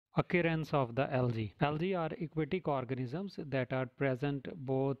Occurrence of the algae. Algae are aquatic organisms that are present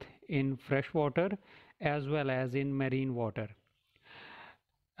both in freshwater as well as in marine water.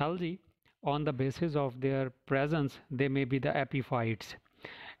 Algae, on the basis of their presence, they may be the epiphytes.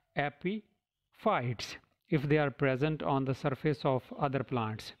 Epiphytes, if they are present on the surface of other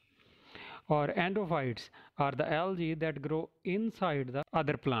plants. Or endophytes are the algae that grow inside the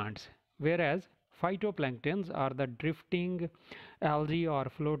other plants, whereas phytoplanktons are the drifting algae or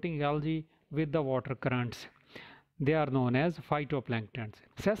floating algae with the water currents. They are known as phytoplanktons.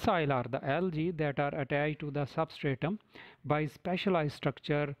 Sessile are the algae that are attached to the substratum by specialized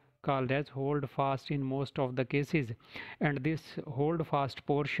structure called as hold fast in most of the cases, and this hold fast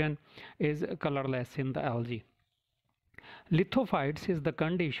portion is colorless in the algae. Lithophytes is the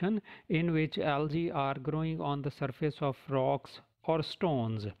condition in which algae are growing on the surface of rocks or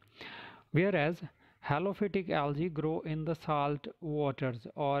stones, whereas halophytic algae grow in the salt waters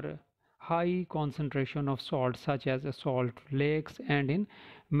or high concentration of salt such as salt lakes and in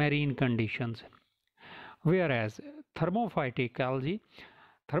marine conditions. Whereas thermophytic algae,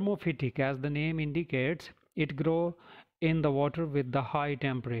 thermophytic as the name indicates, it grow in the water with the high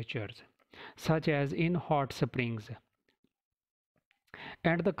temperatures such as in hot springs.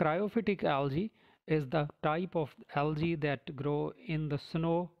 And the cryophytic algae is the type of algae that grow in the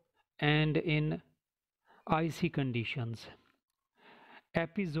snow and in icy conditions.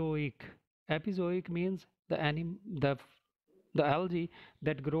 Epizoic. Epizoic means the algae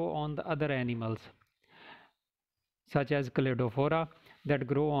that grow on the other animals, such as Cladophora, that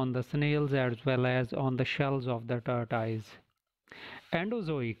grow on the snails as well as on the shells of the tortoise.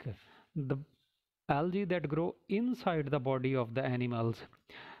 Endozoic, the algae that grow inside the body of the animals,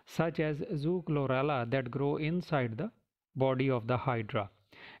 such as Zoochlorella that grow inside the body of the hydra.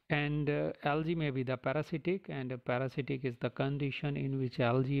 And algae may be the parasitic, and parasitic is the condition in which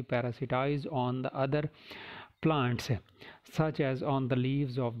algae parasitize on the other plants, such as on the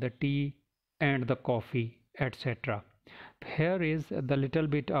leaves of the tea and the coffee, etc. Here is the little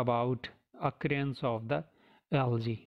bit about occurrence of the algae.